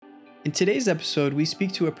In today's episode, we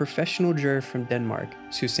speak to a professional juror from Denmark,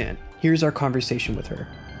 Susanne. Here's our conversation with her.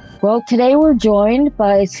 Well, today we're joined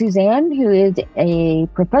by Susanne, who is a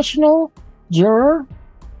professional juror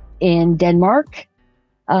in Denmark.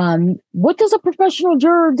 What does a professional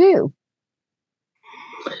juror do?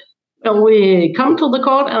 Well, we come to the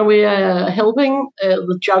court and we are helping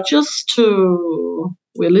the judges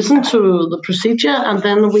we listen to the procedure, and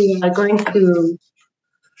then we are going to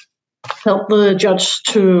help the judge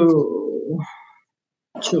to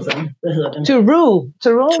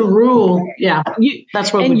rule. Yeah,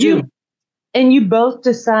 that's what we do. And you both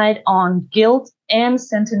decide on guilt and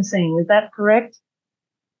sentencing. Is that correct?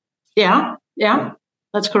 Yeah,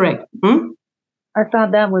 that's correct. I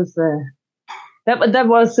thought that was that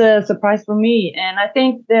was a surprise for me, and I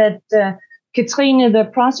think that Katrine, the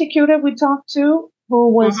prosecutor we talked to,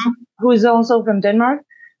 who is also from Denmark,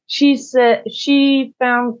 she said she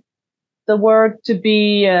found the word to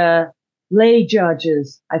be lay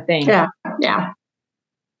judges, I think. Yeah.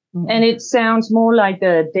 And it sounds more like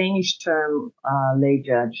the Danish term, lay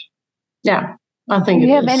judge. Yeah, I think. Do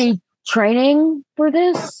you have any training for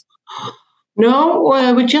this?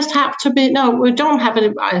 No, we just have to be. No, we don't have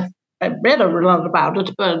any. I read a lot about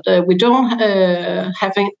it, but we don't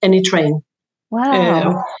have any training.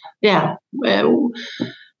 Wow. We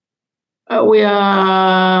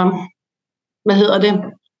are. Hvad hedder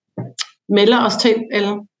det? Melder os til,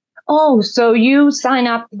 eller? Oh, so you sign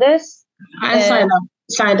up for this? I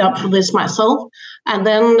signed up for this myself, and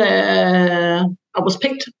then I was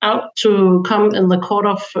picked out to come in the court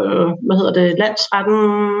of hvad hedder det,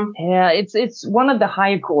 landsretten. Yeah, it's one of the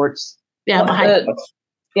higher courts. Yeah, the higher courts.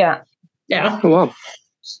 Yeah. Oh, wow.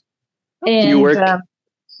 And, do you work?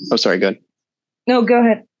 Sorry, go ahead. No, go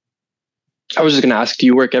ahead. I was just going to ask, do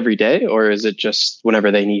you work every day, or is it just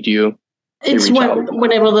whenever they need you? It's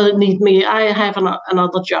whenever they need me. I have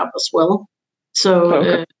another job as well. So,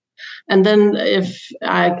 okay. And then if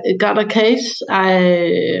I got a case,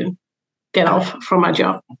 I get off from my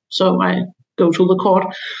job. So I go to the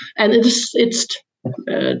court, and it's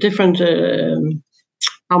different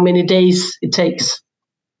how many days it takes.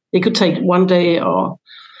 It could take 1 day or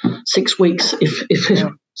 6 weeks if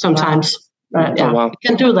sometimes. Oh, wow. You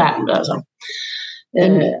can do that. So,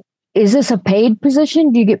 is this a paid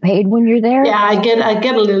position? Do you get paid when you're there? Yeah, I get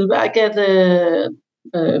a little bit. I get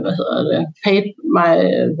paid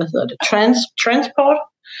my transport,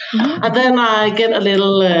 and then I get a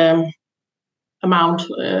little amount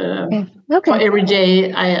for every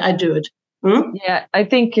day I do it. Yeah, I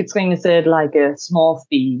think it's going to say like a small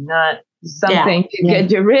fee, not something to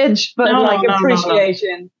get you rich, but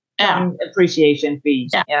appreciation. No. Appreciation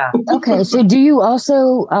fees. Yeah. Okay, so do you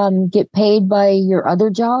also get paid by your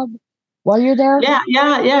other job while you're there? Yeah.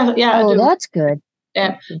 Oh, that's good.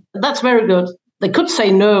 Yeah, that's very good. They could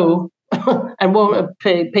say no and won't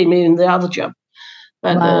pay me in the other job,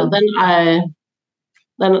 but then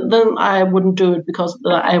I wouldn't do it because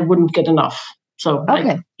I wouldn't get enough. So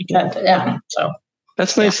okay, So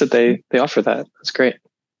that's nice that they offer that. That's great.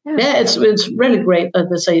 Yeah, it's really great that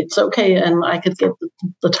they say it's okay, and I could get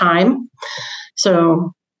the time.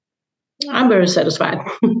 So I'm very satisfied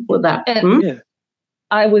with that.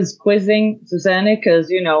 I was quizzing Susanne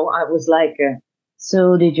because, I was like,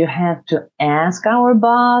 so did you have to ask our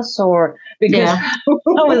boss? Or because I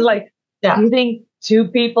was like, do you think 2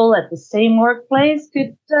 people at the same workplace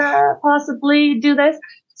could possibly do this?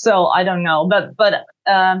 So I don't know. But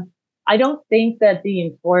I don't think that the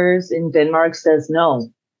employers in Denmark says no.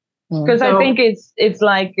 Because I think it's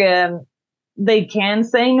like they can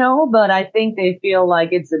say no, but I think they feel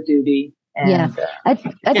like it's a duty. And, I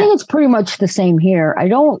think it's pretty much the same here. I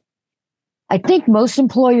think most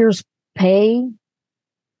employers pay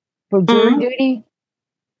for jury duty,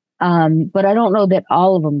 but I don't know that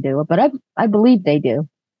all of them do it. But I believe they do.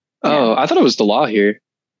 Oh, I thought it was the law here,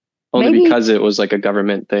 only because it was like a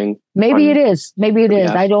government thing. Maybe it is. I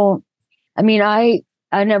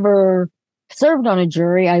never served on a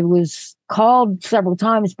jury. I was called several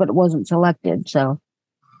times, but it wasn't selected. So.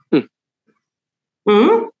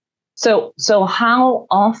 So how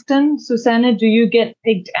often, Susanne, do you get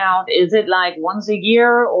picked out? Is it like once a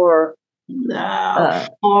year or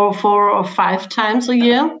 4 or 5 times a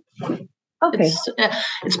year? Okay.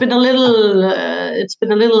 It's been a little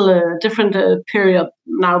different period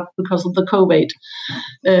now because of the COVID.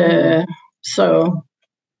 So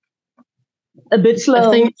a bit slow.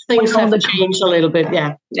 I think things have changed a little bit.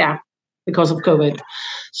 Yeah, because of COVID.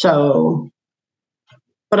 So,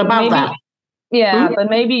 but about that. Yeah, but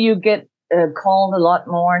maybe you get called a lot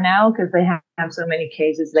more now because they have so many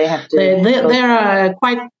cases. They have to. They're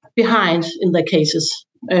quite behind in their cases.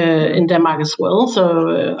 in Denmark as well.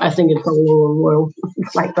 So I think it's all over the world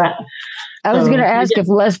like that. I was going to ask if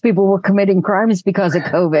less people were committing crimes because of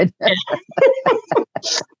COVID.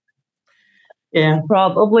 Yeah,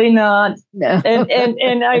 probably not. No.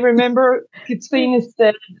 And I remember Katrine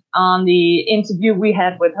said on the interview we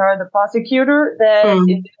had with her, the prosecutor, that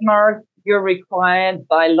in Denmark you're required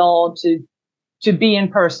by law to be in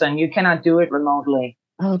person. You cannot do it remotely.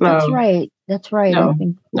 Oh, that's right. That's right.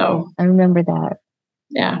 I remember that.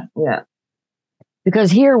 Yeah.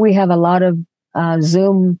 Because here we have a lot of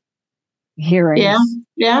Zoom hearings.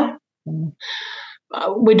 Yeah.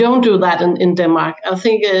 We don't do that in Denmark. I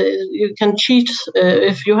think you can cheat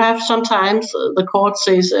if you have. Sometimes the court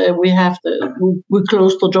says we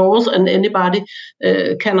close the doors and anybody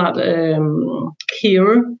cannot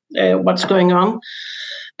hear what's going on,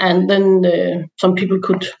 and then some people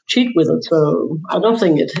could cheat with it. So I don't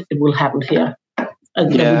think it will happen here. We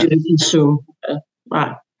do it in Zoom.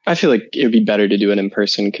 Right. I feel like it would be better to do it in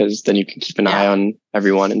person because then you can keep an eye on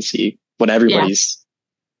everyone and see what everybody's.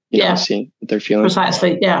 See what they're feeling.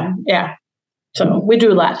 Precisely. Yeah. So we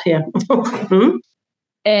do that here.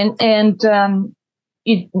 And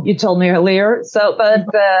you told me earlier. So, but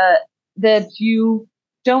that you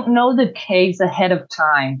don't know the case ahead of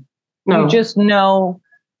time. No. You just know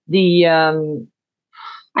the.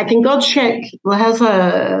 I can go check. Der has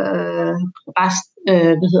a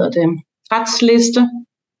retsliste.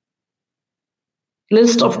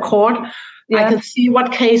 List of court. I can see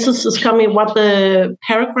what cases is coming, what the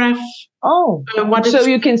paragraph. What so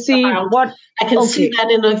you can see about. What I can see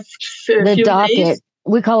that in the few docket. Days.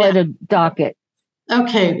 We call it a docket.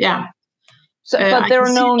 Okay, yeah. So, but there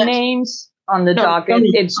are no names on the docket.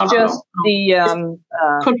 It's just the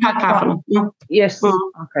paragraph. Yes.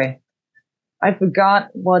 Okay. I forgot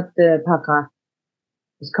what the paragraph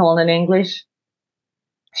is called in English.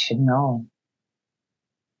 I should know.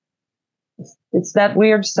 It's that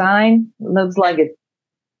weird sign. It looks like a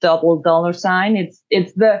double dollar sign.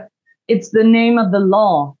 It's the name of the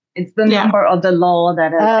law. It's the number of the law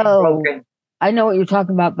that has been broken. I know what you're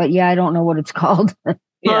talking about, but I don't know what it's called.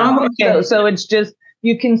 Okay. So it's just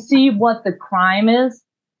you can see what the crime is,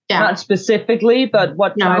 not specifically, but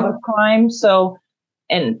what type of crime. So,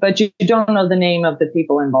 but you don't know the name of the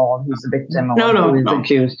people involved, who's the victim or who is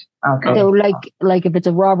accused. Okay. So like if it's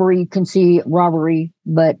a robbery, you can see robbery,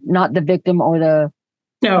 but not the victim or the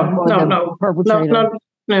perpetrator.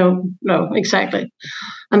 No, exactly.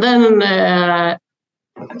 And then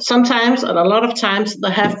sometimes, and a lot of times,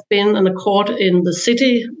 there have been in a court in the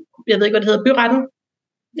city. Jeg ved ikke, hvad det hedder, byretten.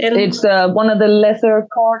 It's one of the lesser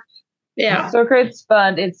court circuits,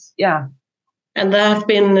 but it's And there have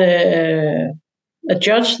been a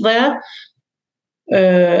judge there.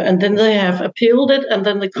 And then they have appealed it, and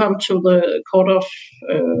then they come to the court of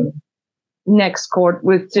next court,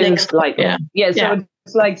 which is so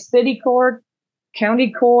it's like city court,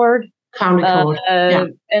 county court,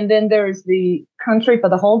 and then there's the country for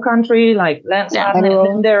the whole country, like Landsretten, and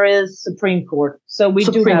then there is Supreme Court. So we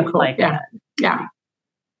do have like that,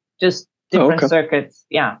 just different circuits,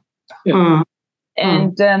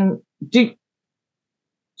 And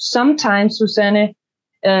sometimes, Susanne.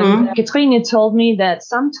 Katrine told me that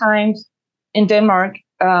sometimes in Denmark,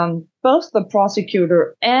 both the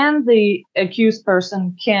prosecutor and the accused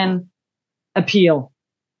person can appeal.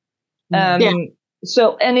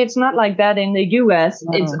 So, and it's not like that in the US.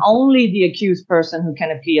 It's only the accused person who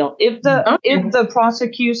can appeal. If the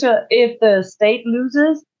prosecutor, if the state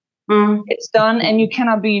loses, it's done, and you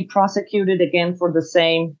cannot be prosecuted again for the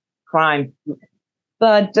same crime.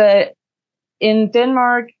 But in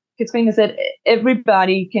Denmark, Katrine said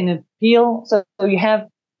everybody can appeal, so you have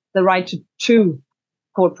the right to two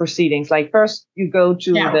court proceedings. Like first you go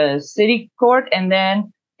to the city court, and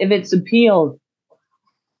then if it's appealed,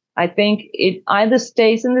 I think it either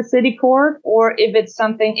stays in the city court, or if it's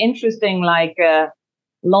something interesting like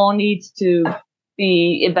law needs to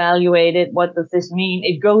be evaluated, what does this mean?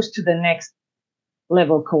 It goes to the next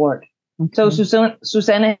level court. So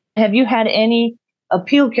Susanne, have you had any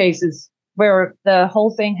appeal cases where the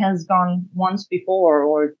whole thing has gone once before,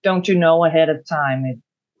 or don't you know ahead of time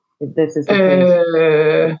if this is the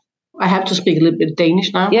case? I have to speak a little bit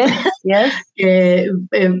Danish now. Yes.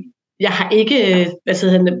 Jeg har ikke,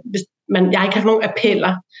 jeg har ikke haft nogen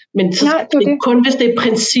appeller, men så det er kun hvis det er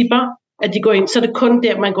principper, at de går ind, så er det kun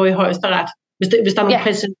der, man går i højesteret, hvis der er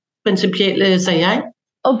nogle principielle sager, ikke?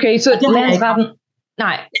 Okay, så landsretten,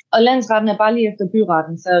 og landsretten er bare lige efter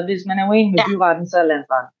byretten, så hvis man er uenig med byretten, så er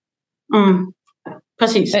landsretten.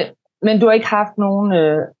 Præcis. Men du har ikke haft nogen,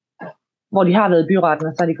 hvor de har været i byretten,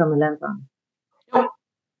 og så er de kommet i landsretten? Jo,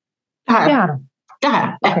 det har jeg. Det har du? Det har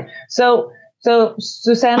jeg, Okay. So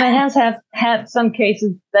Susanne has had some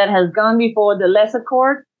cases that has gone before the lesser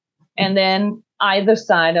court, and then either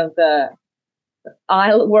side of the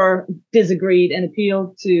aisle were disagreed and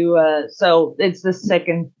appealed to. So it's the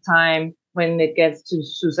second time when it gets to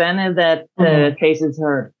Susanne that the case is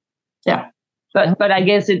heard. Yeah, but I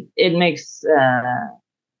guess it makes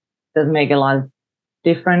doesn't make a lot of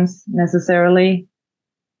difference necessarily.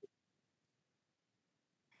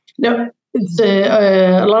 No, it's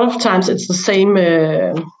a lot of times it's the same.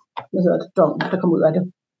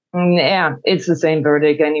 Yeah, it's the same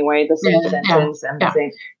verdict anyway, the same sentence and the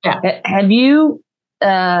same. Yeah. Have you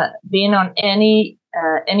been on any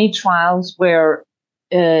trials where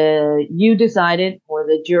you decided, or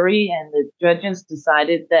the jury and the judges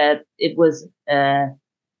decided that it was that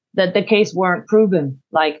the case weren't proven,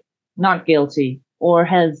 like not guilty, or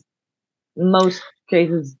has most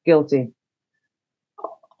cases guilty?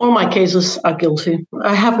 All my cases are guilty.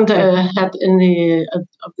 I haven't had any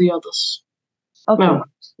of the others. Okay.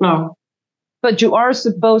 No. But you are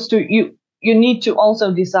supposed to. You need to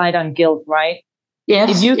also decide on guilt, right? Yes.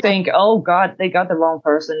 If you think, oh God, they got the wrong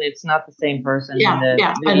person, it's not the same person.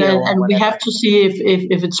 And we have to see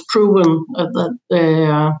if it's proven that they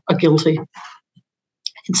are guilty.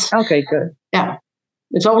 Okay, good. Yeah,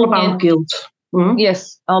 it's all about guilt. Mm-hmm.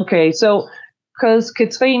 Yes. Okay. So, because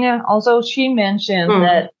Katrine also, she mentioned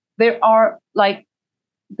that there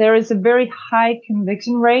is a very high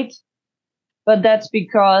conviction rate, but that's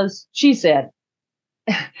because she said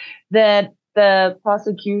that the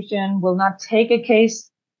prosecution will not take a case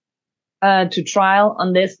to trial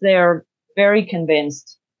unless they're very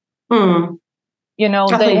convinced. You know,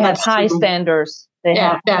 they have high standards.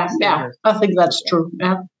 Yeah. I think that's true.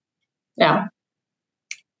 Ja.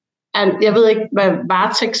 And jeg ved ikke, hvad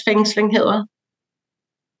varetægtsfængsling hedder.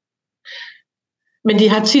 Men de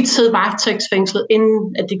har tit siddet varetægtsfængslet,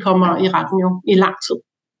 inden at de kommer i retten jo, i lang tid.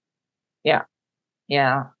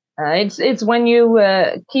 Yeah. It's when you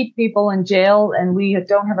keep people in jail, and we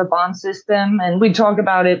don't have a bond system, and we talked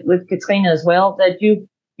about it with Katrina as well, that you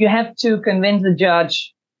have to convince the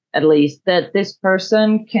judge, at least, that this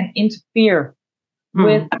person can interfere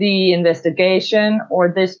with the investigation,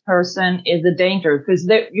 or this person is a danger, because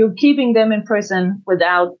you're keeping them in prison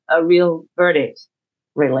without a real verdict,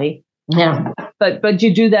 really. Yeah. But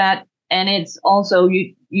you do that, and it's also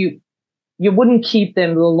you wouldn't keep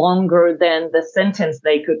them longer than the sentence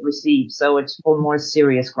they could receive. So it's for more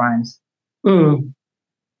serious crimes. Okay.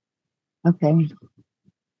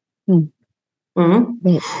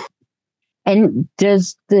 And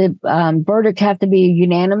does the verdict have to be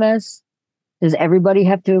unanimous? Does everybody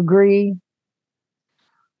have to agree?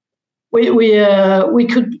 We're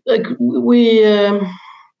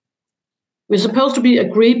supposed to be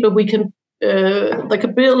agreed, but we can. There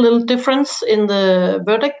could be a little difference in the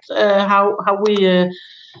verdict. How we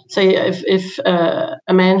say if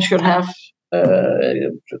a man should have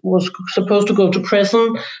was supposed to go to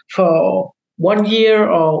prison for 1 year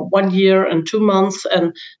or 1 year and 2 months,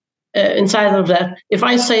 and inside of that, if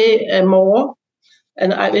I say more,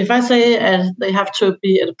 and if I say they have to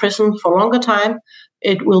be at prison for a longer time,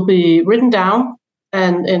 it will be written down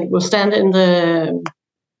and it will stand in the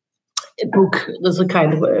book. There's a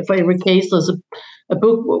kind of, for every case, there's a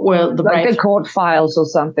book where the court files or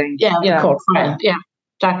something. The court file. Yeah.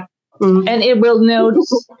 And it will note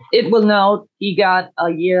he got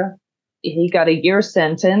a year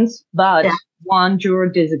sentence, but one juror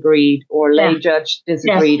disagreed, or lay judge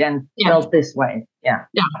disagreed and felt this way. Yeah.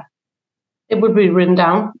 It would be written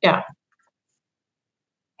down. Yeah.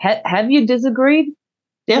 Have you disagreed?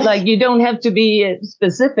 Yes. Like, you don't have to be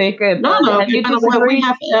specific. No. Have you disagreed? We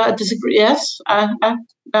have disagreed. Yes.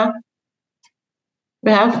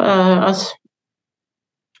 We have us.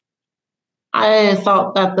 I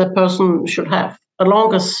thought that the person should have a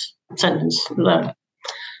longest sentence than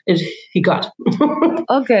he got.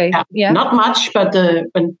 Okay. Yeah. Not much, but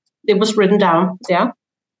it was written down. Yeah.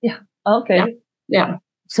 Yeah. Okay. Yeah.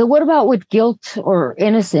 So what about with guilt or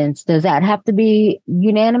innocence? Does that have to be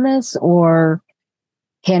unanimous, or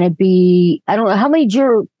can it be? I don't know. How many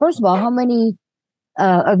jurors? First of all, how many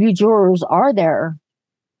of you jurors are there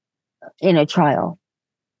in a trial?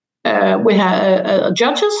 We have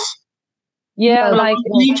judges. Yeah, like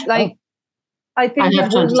I think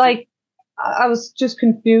it was like, I was just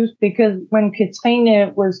confused because when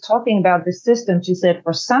Katrina was talking about the system, she said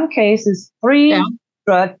for some cases 3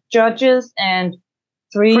 judges and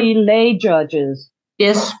 3 lay judges.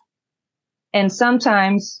 Yes. And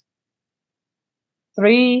sometimes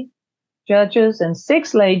 3 judges and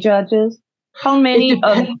 6 lay judges. How many?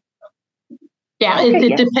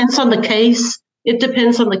 It depends on the case. it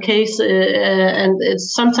depends on the case, and it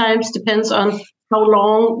sometimes depends on how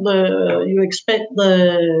long you expect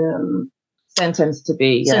the sentence to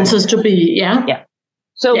be. Sentence to be, yeah. Yeah.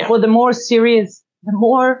 So for the more serious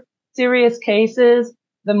cases,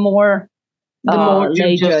 the more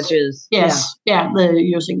lay judges. Yes, they're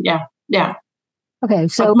using, yeah. Okay,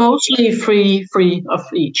 so but mostly three of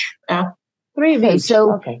each. Yeah, 3 of each.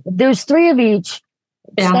 So there's 3 of each.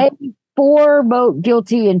 Yeah. Say 4 vote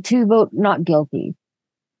guilty and 2 vote not guilty.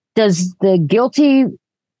 Does the guilty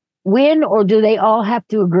win, or do they all have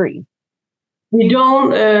to agree? We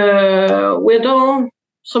don't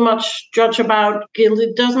so much judge about guilt.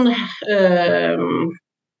 It doesn't.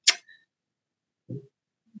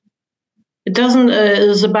 It doesn't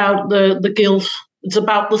is about the guilt. It's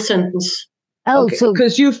about the sentence. Oh, so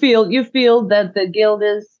because you feel that the guilt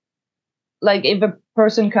is like, if a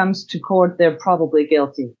person comes to court, they're probably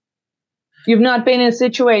guilty. You've not been in a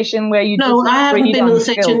situation where you no, I haven't been in a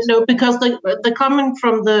situation. No, because they're coming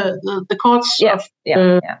from the courts.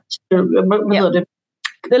 The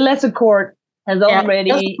lesser court has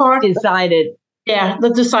already decided. Yeah, they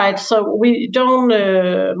decide. So we don't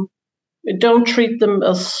treat them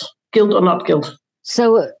as guilt or not guilt.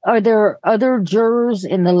 So are there other jurors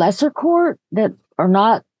in the lesser court that are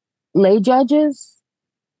not lay judges?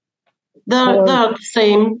 They're the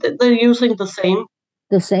same. They're using the same.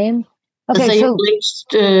 The same? Okay, the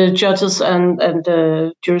same judges and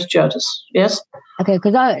juris judges. Yes. Okay,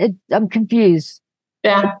 because I'm confused.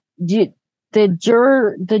 Yeah. The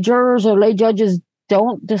jurors or lay judges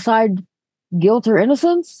don't decide guilt or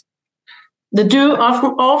innocence? They do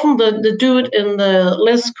often they do it in the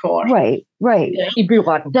less court. Right. Yeah. So,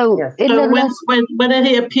 when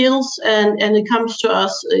he appeals and it comes to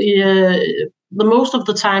us, the most of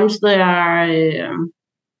the times they are,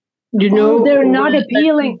 they're not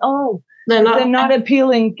appealing. They're not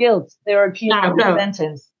appealing guilt. They're appealing the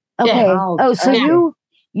sentence. Okay. Yeah. So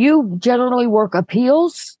you generally work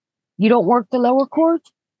appeals. You don't work the lower court?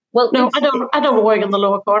 Well, no, I don't work in the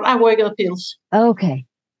lower court. I work in appeals. Okay.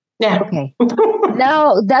 Yeah. Okay.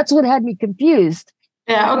 Now that's what had me confused.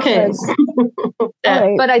 Yeah. Okay.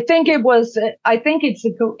 Right. But I think it's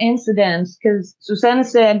a coincidence, because Susanne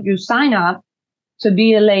said you sign up to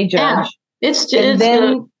be a lay judge.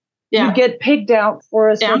 Yeah. You get picked out for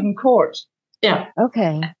a certain court. Yeah.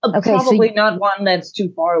 Okay. Probably not one that's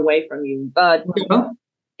too far away from you, but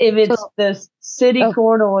if it's the city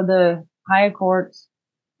court or the higher courts,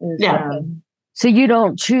 so you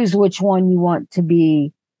don't choose which one you want to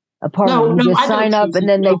be a part of. You just sign up and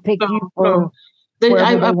then they pick you for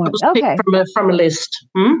wherever they want. Okay. From a list.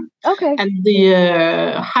 Okay. And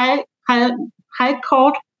the high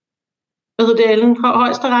court,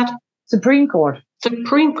 Højesteret, Supreme Court,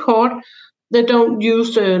 they don't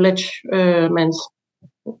use ledgemans.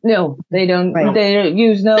 No, they don't. Right. They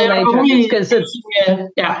use no lay judges because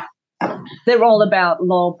they're all about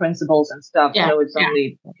law principles and stuff. So it's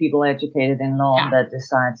only people educated in law that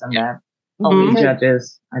decides on that. Only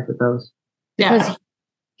judges, I suppose. Yeah. Because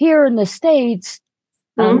here in the States,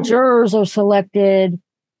 jurors are selected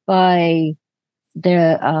by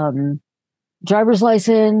the driver's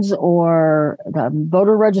license or the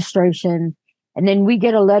voter registration, and then we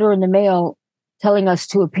get a letter in the mail telling us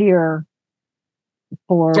to appear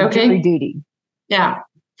for jury duty. Yeah.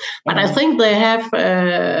 But I think they have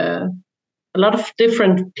a lot of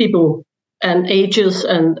different people and ages,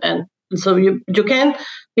 and so you can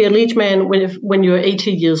be a leadman when you're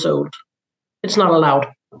 80 years old. It's not allowed.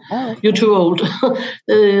 Oh. You're too old.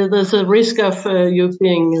 There's a risk of you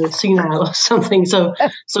being senile or something. So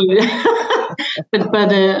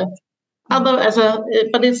but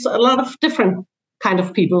it's a lot of different kind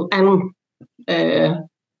of people and køn.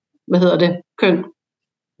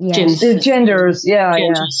 Yes. The genders, yeah.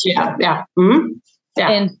 Mm-hmm. Yeah.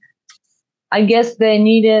 And I guess they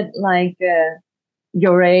needed like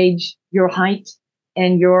your age, your height,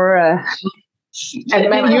 and your and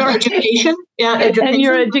your education. Yeah, and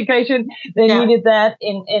your education. They needed that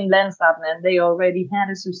in Landsretten, and they already had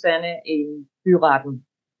a Susanne in Byretten.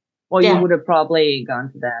 Or you would have probably gone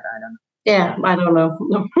to that. I don't know. Yeah, I don't know.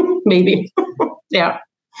 Maybe. Yeah.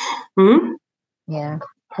 Hmm? Yeah.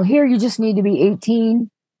 Well, here you just need to be 18.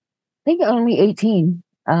 I think only 18.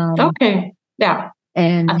 Okay. Yeah.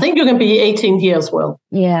 And I think you can be 18 here as well.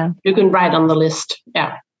 Yeah. You can write on the list.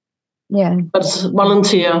 Yeah. Yeah. But it's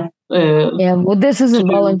volunteer. Well, this isn't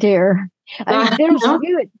volunteer. I mean,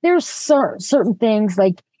 there's certain things,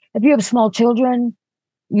 like if you have small children,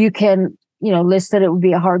 you can, list that it would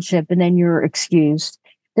be a hardship and then you're excused.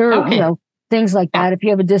 There are, things like that. If you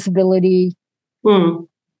have a disability,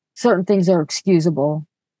 certain things are excusable.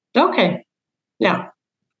 Okay. Yeah.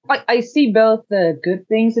 I see both the good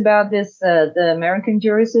things about this, the American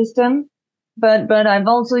jury system, but I've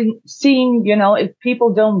also seen, if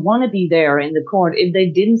people don't want to be there in the court, if they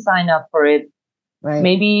didn't sign up for it, Right.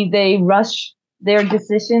 maybe they rush their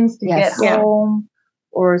decisions to get home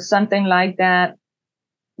or something like that.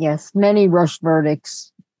 Yes, many rush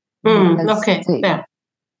verdicts. Because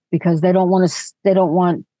they don't want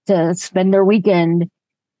to spend their weekend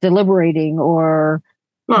deliberating or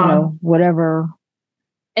whatever.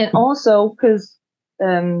 And also because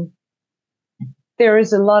there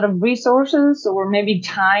is a lot of resources or maybe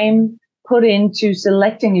time put into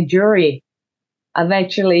selecting a jury. I've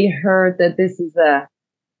actually heard that this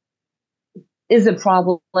is a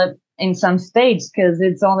problem in some states because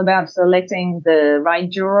it's all about selecting the right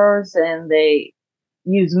jurors, and they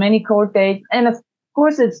use many court dates. And of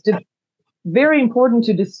course, it's very important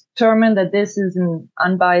to determine that this is an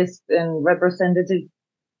unbiased and representative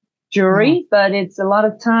jury, but it's a lot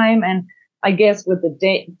of time. And I guess with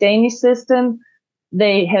the Danish system,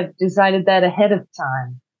 they have decided that ahead of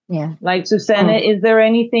time. Yeah. Like, Susanne, is there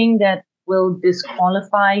anything that will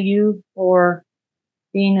disqualify you for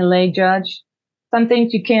being a lay judge? Some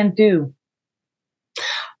things you can't do.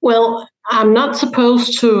 Well, I'm not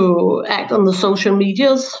supposed to act on the social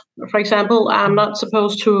medias. For example, I'm not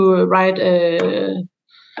supposed to write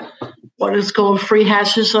what is called free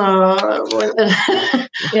hashes or I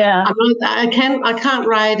can't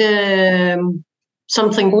write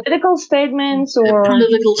something political statements or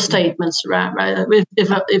political statements, right?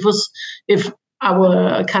 If I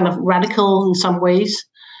were kind of radical in some ways,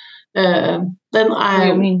 then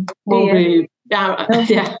I won't be.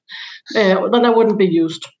 Then I wouldn't be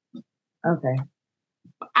used. Okay.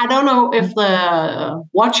 I don't know if they're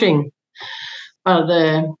watching,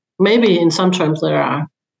 but maybe in some terms there are.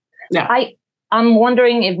 Yeah. I'm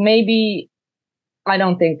wondering if maybe, I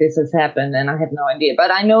don't think this has happened, and I have no idea.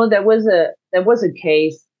 But I know there was a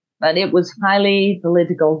case, but it was highly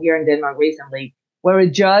political here in Denmark recently, where a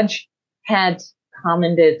judge had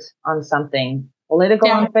commented on something political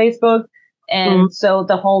on Facebook, and so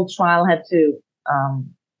the whole trial had to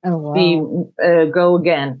go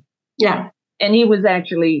again. Yeah. And he was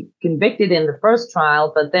actually convicted in the first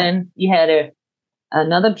trial, but then he had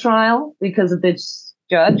another trial because of this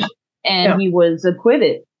judge, and he was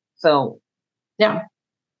acquitted. So,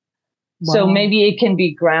 so maybe it can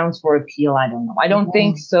be grounds for appeal. I don't know. I don't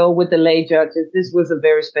think so with the lay judges. This was a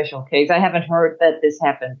very special case. I haven't heard that this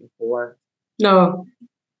happened before. No.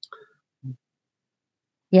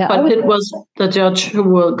 Yeah, but it was the judge who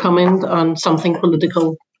will comment on something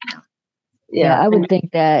political. Yeah, I would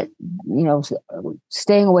think that,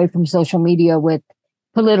 staying away from social media with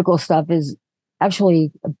political stuff is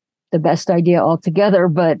actually the best idea altogether,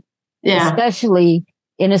 but especially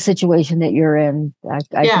in a situation that you're in, I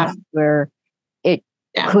think where it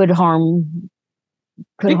could harm.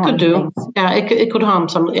 It could do. Things. Yeah, it could harm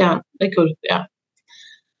some. Yeah, it could. Yeah,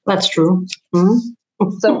 that's true. Mm-hmm.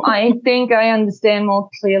 So I think I understand more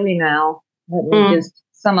clearly now. Let me just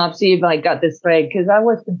sum up, see if I got this right, because I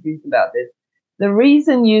was confused about this. The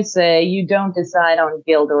reason you say you don't decide on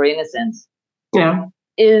guilt or innocence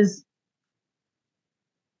is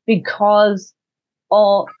because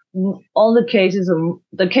all the cases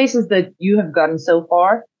that you have gotten so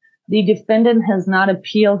far, the defendant has not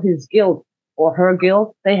appealed his guilt or her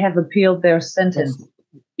guilt. They have appealed their sentence.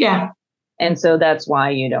 Yeah. And so that's why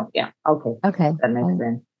you don't. Yeah. Okay. Okay. That makes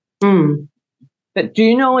sense. But do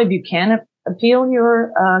you know if you can appeal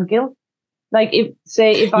your guilt? Like if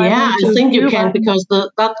I think you can, because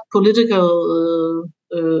that political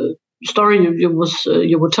story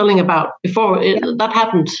you were telling about before that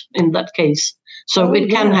happened in that case, so it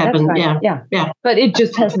can happen. Right. Yeah. But it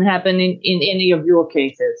just hasn't happened in any of your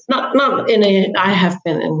cases. Not any. I have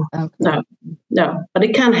been in. Okay. No, but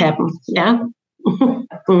it can happen. Yeah.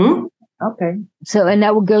 Okay. So, and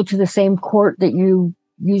that will go to the same court that you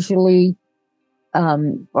usually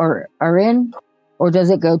are in, or does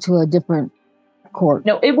it go to a different court?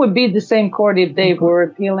 No, it would be the same court if they were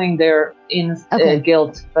appealing their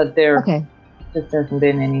guilt, but there just hasn't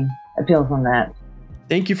been any appeals on that.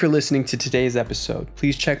 Thank you for listening to today's episode.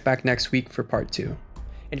 Please check back next week for part 2.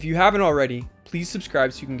 And if you haven't already, please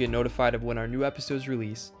subscribe so you can get notified of when our new episodes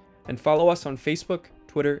release, and follow us on Facebook,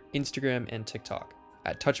 Twitter, Instagram, and TikTok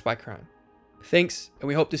at Touched by Crime. Thanks, and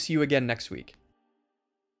we hope to see you again next week.